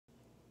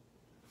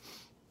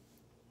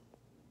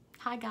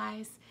Hi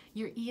guys,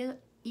 your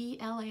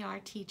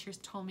ELAR teachers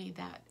told me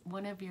that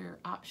one of your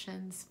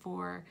options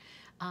for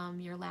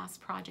your last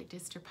project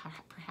is to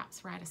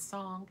perhaps write a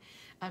song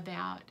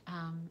about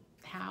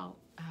how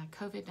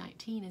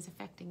COVID-19 is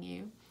affecting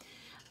you.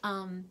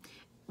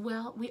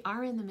 Well, we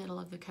are in the middle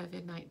of the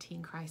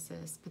COVID-19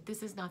 crisis, but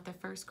this is not the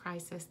first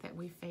crisis that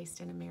we've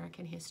faced in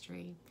American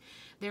history.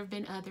 There have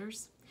been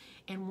others,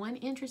 and one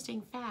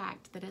interesting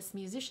fact that us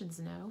musicians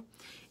know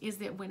is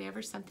that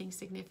whenever something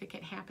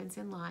significant happens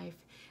in life,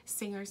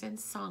 singers and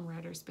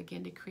songwriters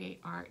begin to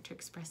create art to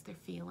express their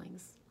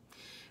feelings.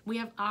 We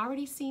have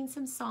already seen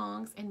some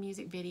songs and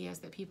music videos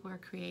that people are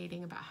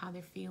creating about how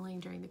they're feeling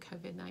during the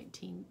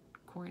COVID-19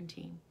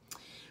 quarantine.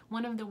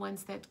 One of the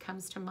ones that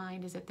comes to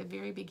mind is at the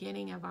very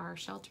beginning of our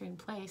shelter in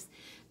place,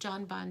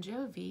 John Bon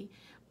Jovi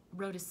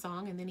wrote a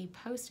song and then he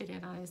posted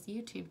it on his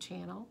YouTube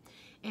channel,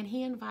 and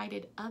he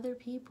invited other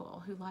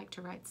people who like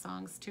to write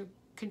songs to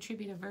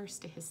contribute a verse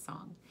to his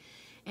song.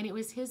 And it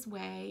was his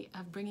way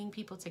of bringing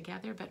people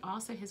together, but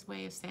also his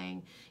way of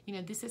saying, you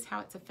know, this is how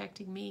it's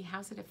affecting me,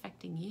 how's it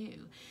affecting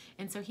you?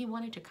 And so he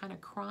wanted to kind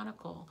of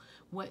chronicle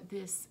what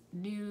this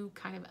new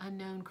kind of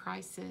unknown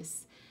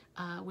crisis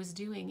was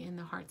doing in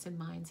the hearts and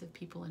minds of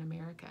people in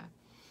America.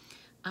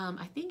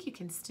 I think you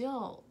can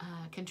still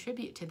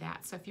contribute to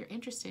that. So if you're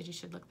interested, you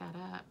should look that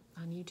up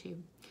on YouTube.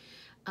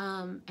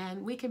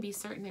 And we can be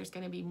certain there's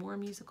going to be more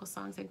musical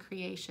songs and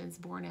creations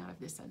born out of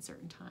this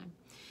uncertain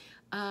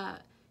time.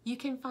 You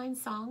can find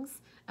songs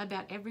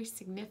about every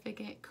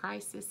significant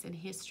crisis in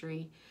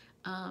history.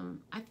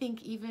 I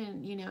think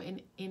even, you know,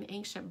 in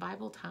ancient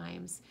Bible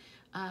times,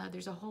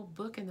 there's a whole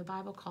book in the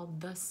Bible called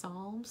The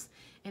Psalms,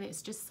 and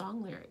it's just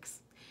song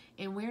lyrics.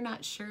 And we're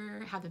not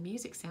sure how the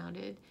music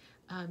sounded.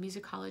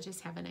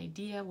 Musicologists have an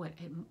idea what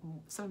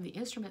some of the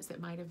instruments that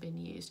might have been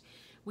used.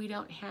 We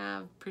don't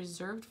have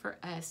preserved for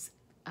us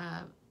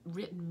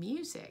written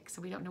music,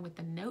 so we don't know what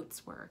the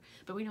notes were,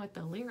 but we know what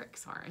the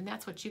lyrics are, and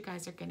that's what you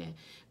guys are going to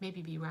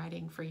maybe be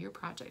writing for your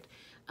project.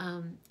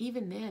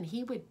 Even then,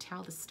 he would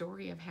tell the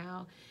story of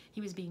how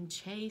he was being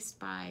chased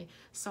by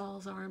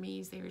Saul's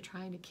armies. They were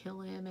trying to kill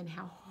him, and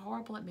how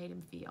horrible it made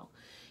him feel.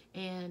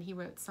 And he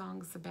wrote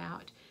songs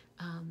about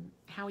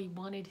how he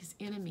wanted his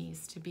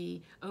enemies to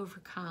be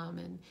overcome,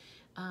 and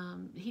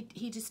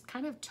he just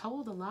kind of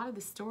told a lot of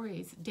the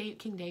stories.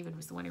 King David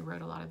was the one who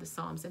wrote a lot of the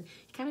Psalms, and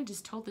he kind of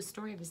just told the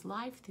story of his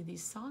life through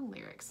these song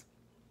lyrics.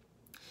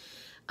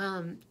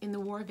 In the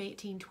War of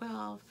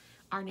 1812,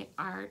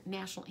 our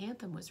national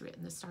anthem was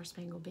written, the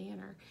Star-Spangled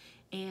Banner,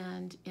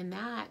 and in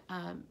that,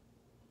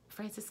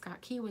 Francis Scott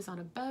Key was on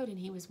a boat, and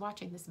he was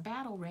watching this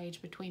battle rage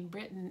between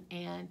Britain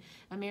and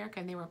America,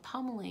 and they were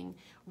pummeling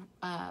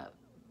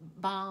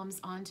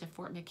bombs onto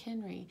Fort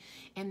McHenry,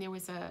 and there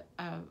was a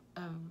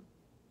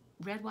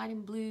red, white,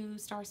 and blue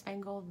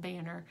Star-Spangled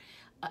Banner.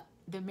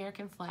 The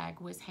American flag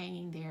was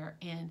hanging there,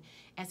 and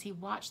as he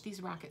watched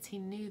these rockets, he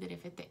knew that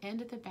if at the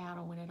end of the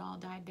battle, when it all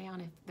died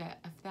down, if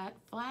that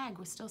flag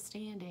was still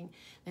standing,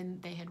 then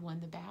they had won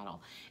the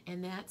battle.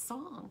 And that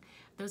song,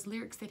 those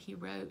lyrics that he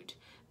wrote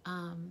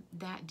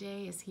that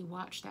day as he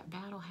watched that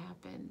battle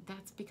happen,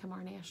 that's become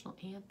our national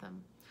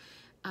anthem.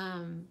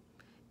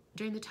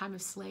 During the time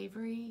of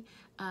slavery,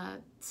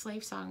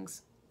 slave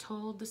songs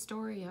told the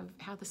story of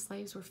how the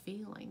slaves were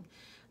feeling.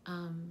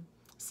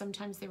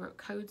 Sometimes they wrote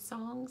code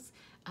songs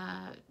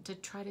to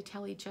try to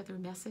tell each other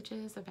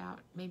messages about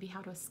maybe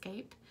how to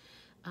escape.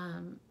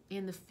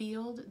 In the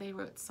field, they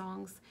wrote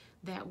songs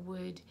that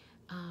would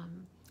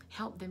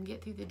help them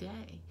get through the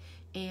day.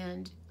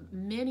 And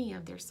many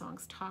of their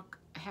songs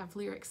have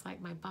lyrics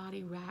like, my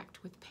body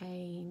racked with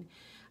pain,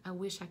 I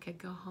wish I could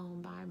go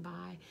home by and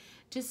by.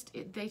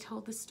 They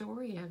told the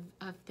story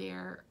of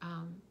their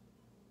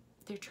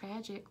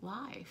tragic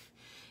life.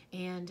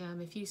 And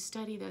if you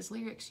study those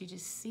lyrics, you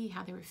just see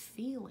how they were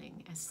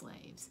feeling as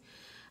slaves.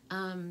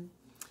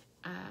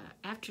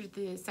 After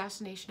the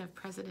assassination of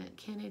President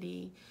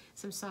Kennedy,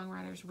 some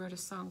songwriters wrote a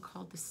song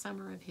called The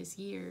Summer of His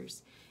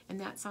Years, and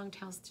that song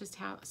tells just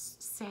how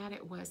sad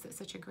it was that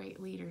such a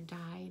great leader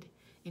died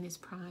in his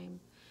prime.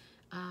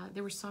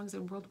 There were songs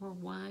in World War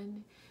I,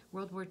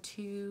 World War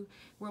II.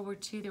 World War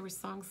II, there were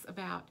songs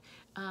about,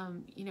 that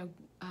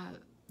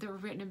were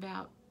written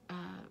about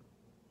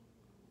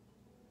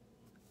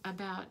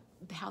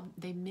how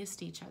they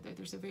missed each other.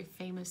 There's a very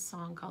famous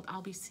song called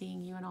I'll Be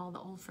Seeing You in All the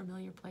Old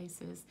Familiar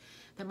Places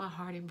that my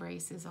heart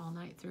embraces all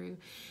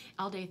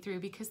day through,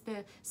 because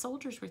the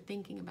soldiers were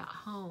thinking about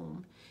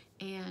home.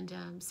 And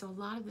so a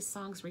lot of the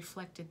songs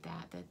reflected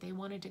that they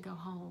wanted to go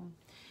home.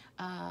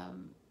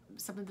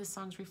 Some of the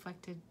songs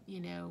reflected,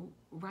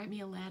 write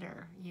me a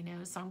letter,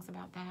 songs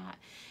about that.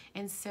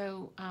 And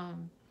so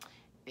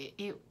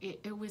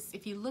it was,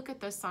 if you look at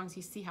those songs,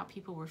 you see how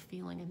people were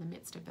feeling in the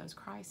midst of those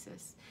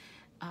crisis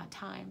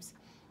times.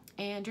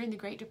 And during the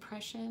Great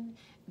Depression,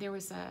 there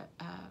was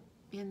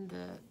in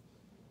the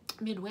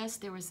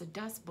Midwest, there was a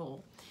Dust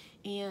Bowl,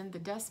 and the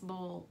Dust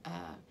Bowl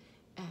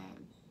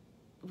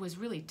was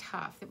really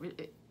tough.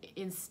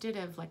 Instead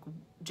of like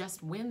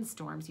just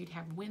windstorms, you'd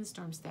have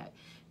windstorms that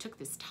took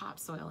this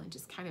topsoil and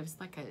just kind of was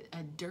like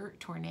a dirt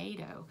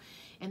tornado.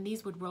 And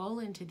these would roll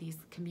into these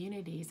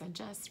communities and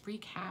just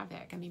wreak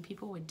havoc. I mean,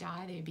 people would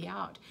die, they'd be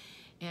out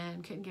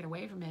and couldn't get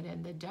away from it,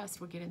 and the dust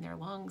would get in their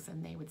lungs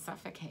and they would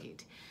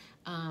suffocate.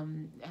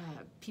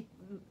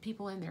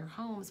 People in their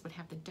homes would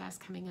have the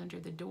dust coming under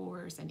the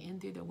doors and in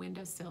through the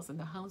windowsills, and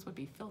the homes would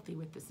be filthy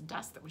with this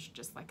dust that was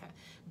just like a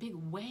big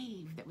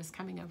wave that was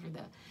coming over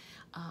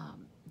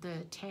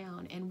the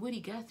town. And Woody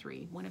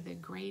Guthrie, one of the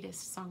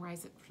greatest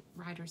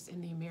songwriters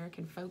in the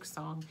American folk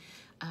song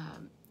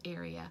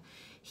area,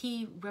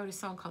 he wrote a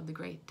song called "The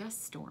Great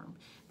Dust Storm"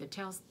 that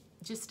tells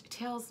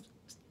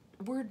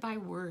word by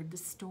word the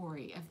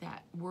story of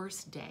that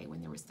worst day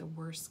when there was the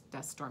worst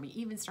dust storm. He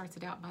even starts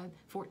it out by the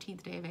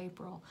 14th day of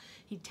April.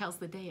 He tells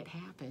the day it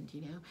happened, you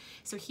know.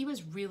 So he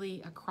was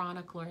really a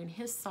chronicler. In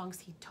his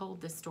songs, he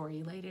told the story.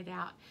 He laid it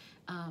out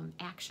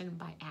action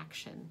by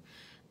action.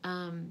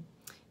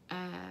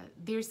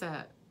 There's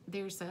a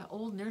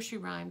old nursery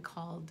rhyme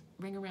called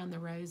 "Ring Around the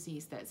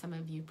Rosies" that some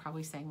of you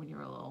probably sang when you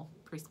were a little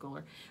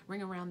preschooler.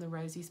 Ring around the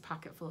rosies,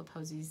 pocket full of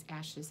posies,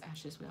 ashes,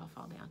 ashes, we all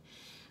fall down.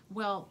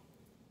 Well,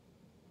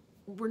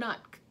 we're not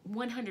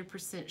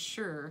 100%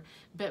 sure,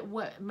 but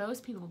what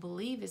most people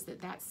believe is that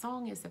that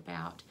song is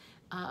about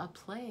a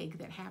plague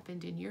that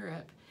happened in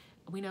Europe.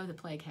 We know the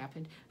plague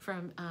happened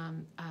from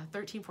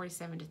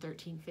 1347 to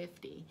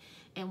 1350.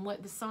 And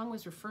what the song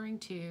was referring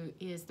to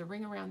is the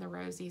ring around the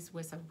rosies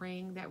was a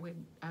ring that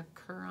would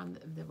occur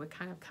that would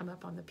kind of come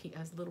up on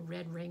a little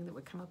red ring that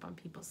would come up on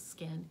people's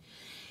skin.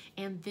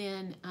 And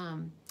then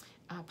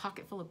a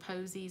pocket full of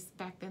posies.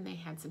 Back then they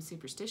had some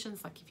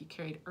superstitions, like if you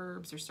carried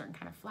herbs or certain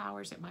kind of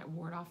flowers, it might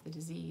ward off the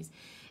disease.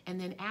 And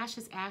then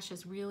ashes,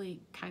 ashes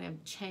really kind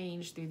of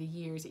changed through the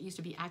years. It used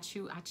to be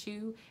achoo,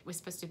 achoo. It was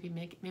supposed to be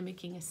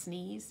mimicking a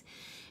sneeze.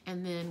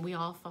 And then we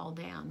all fall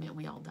down, meant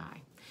we all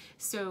die.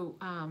 So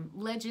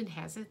legend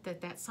has it that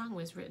that song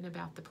was written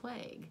about the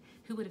plague.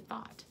 Who would have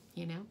thought,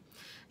 you know?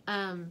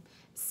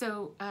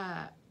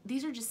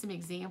 These are just some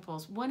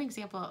examples. One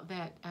example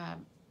that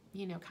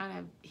you know, kind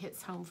of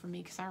hits home for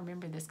me because I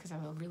remember this because I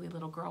was a really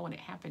little girl when it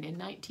happened. In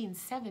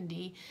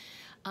 1970,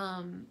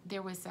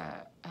 there was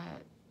a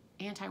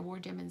anti-war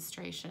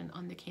demonstration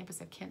on the campus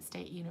of Kent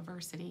State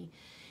University,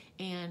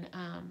 and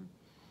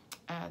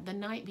the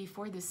night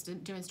before this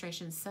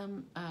demonstration,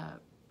 some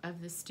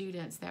of the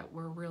students that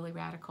were really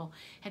radical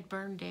had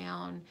burned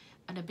down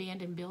an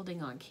abandoned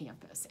building on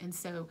campus. And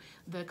so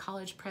the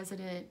college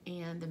president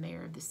and the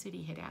mayor of the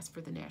city had asked for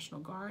the National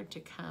Guard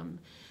to come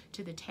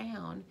to the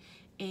town.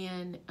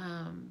 And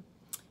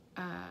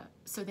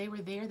so they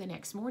were there the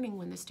next morning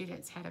when the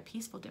students had a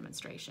peaceful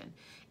demonstration.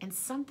 And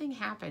something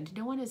happened.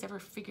 No one has ever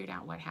figured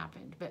out what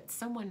happened, but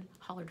someone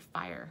hollered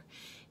fire.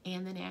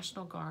 And the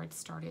National Guard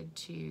started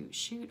to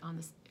shoot on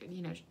the,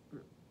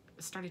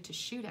 started to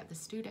shoot at the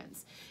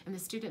students. And the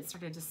students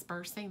started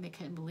dispersing. They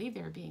couldn't believe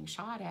they were being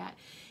shot at.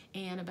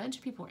 And a bunch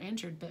of people were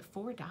injured, but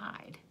 4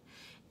 died.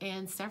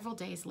 And several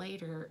days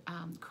later,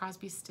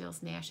 Crosby,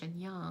 Stills, Nash and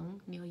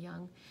Neil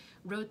Young,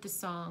 wrote the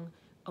song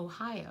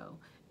Ohio,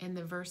 and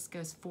the verse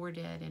goes, 4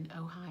 dead in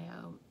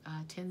Ohio,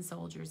 10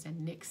 soldiers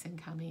and Nixon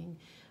coming,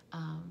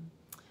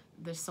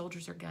 the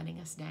soldiers are gunning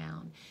us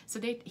down. So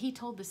he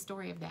told the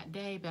story of that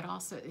day, but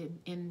also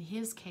in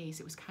his case,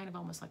 it was kind of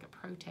almost like a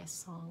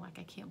protest song, like,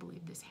 I can't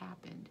believe this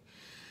happened.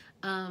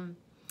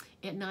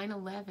 At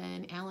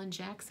 9/11, Alan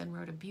Jackson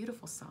wrote a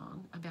beautiful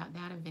song about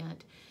that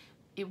event.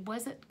 It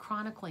wasn't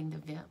chronicling the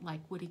event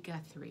like Woody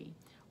Guthrie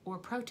or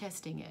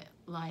protesting it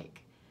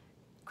like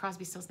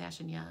Crosby, Stills,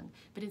 Nash and Young,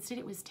 but instead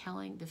it was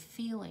telling the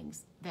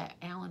feelings that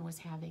Alan was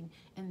having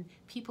and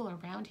people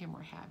around him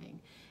were having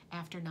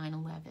after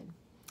 9/11.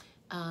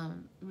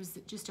 It was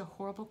just a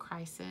horrible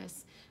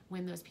crisis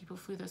when those people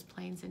flew those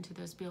planes into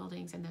those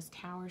buildings and those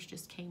towers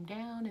just came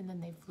down, and then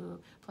they flew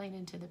a plane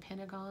into the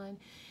Pentagon.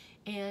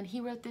 And he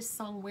wrote this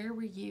song, Where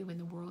Were You When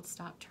the World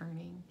Stopped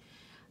Turning?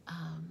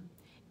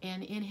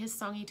 And in his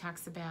song he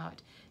talks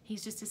about,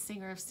 he's just a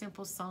singer of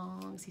simple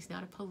songs, he's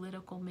not a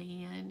political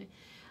man.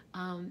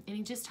 And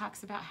he just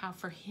talks about how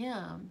for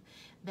him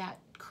that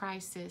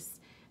crisis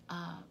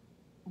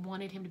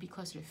wanted him to be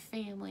closer to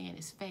family and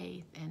his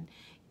faith, and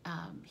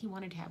he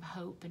wanted to have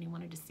hope, and he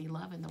wanted to see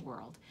love in the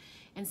world.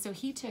 And so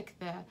he took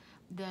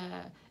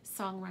the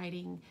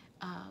songwriting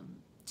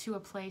to a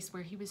place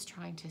where he was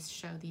trying to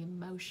show the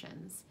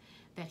emotions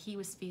that he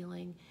was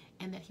feeling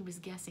and that he was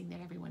guessing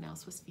that everyone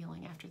else was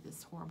feeling after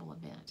this horrible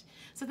event.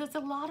 So there's a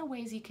lot of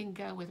ways you can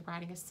go with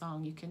writing a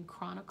song. You can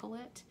chronicle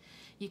it.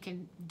 You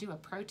can do a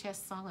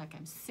protest song like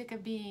I'm sick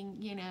of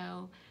being,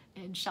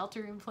 in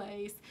shelter in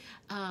place.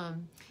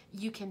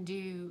 You can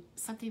do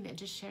something that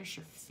just shares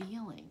your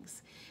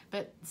feelings.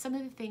 But some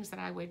of the things that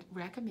I would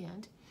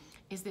recommend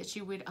is that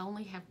you would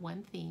only have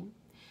one theme.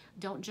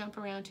 Don't jump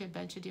around to a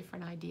bunch of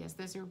different ideas.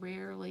 Those are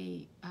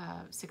rarely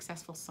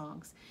successful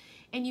songs.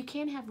 And you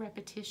can have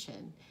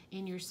repetition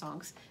in your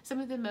songs. Some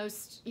of the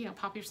most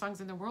popular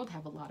songs in the world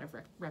have a lot of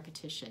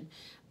repetition.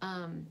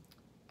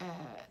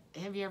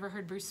 have you ever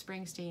heard Bruce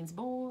Springsteen's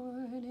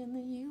Born in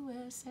the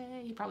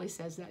USA? He probably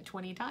says that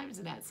 20 times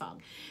in that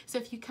song. So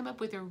if you come up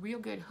with a real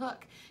good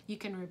hook, you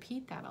can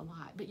repeat that a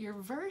lot. But your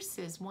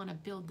verses want to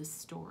build the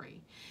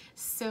story.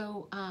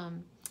 So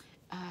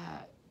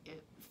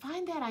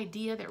find that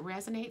idea that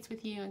resonates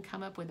with you and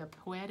come up with a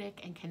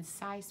poetic and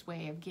concise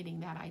way of getting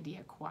that idea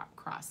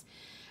across.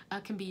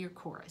 Can be your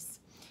chorus.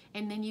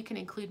 And then you can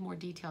include more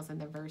details in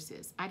the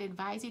verses. I'd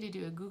advise you to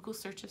do a Google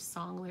search of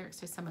song lyrics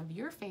to some of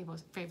your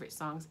favorite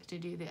songs to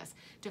do this,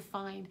 to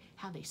find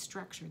how they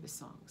structure the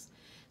songs.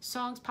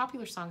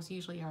 Popular songs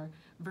usually are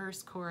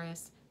verse,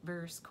 chorus,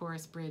 bridge,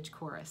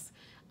 chorus,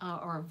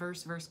 or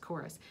verse,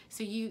 chorus.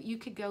 So you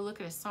could go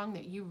look at a song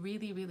that you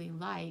really, really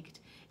liked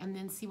and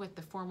then see what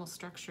the formal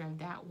structure of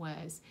that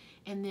was,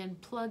 and then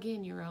plug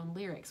in your own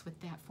lyrics with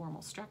that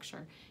formal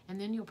structure. And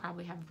then you'll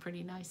probably have a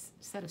pretty nice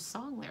set of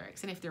song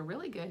lyrics. And if they're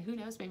really good, who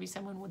knows, maybe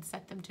someone would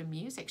set them to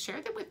music. Share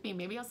them with me.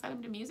 Maybe I'll set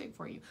them to music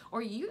for you.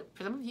 Or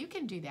some of you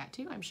can do that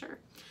too, I'm sure.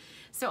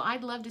 So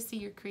I'd love to see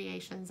your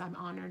creations. I'm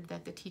honored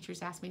that the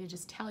teachers asked me to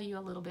just tell you a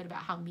little bit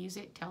about how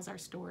music tells our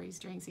stories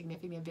during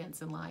significant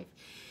events in life.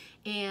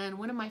 And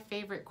one of my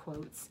favorite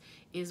quotes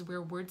is,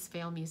 "Where words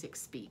fail, music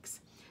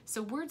speaks."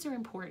 So words are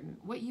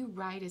important. What you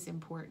write is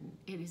important.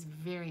 It is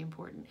very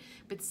important.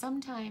 But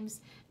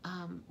sometimes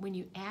when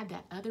you add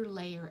that other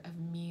layer of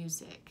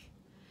music,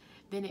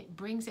 then it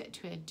brings it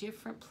to a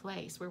different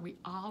place where we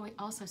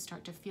also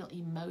start to feel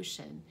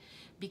emotion,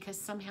 because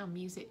somehow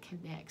music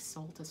connects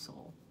soul to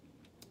soul.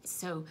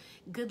 So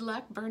good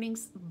luck, budding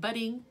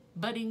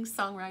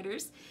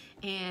songwriters,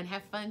 and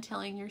have fun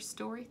telling your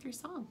story through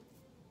song.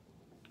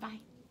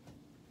 Bye.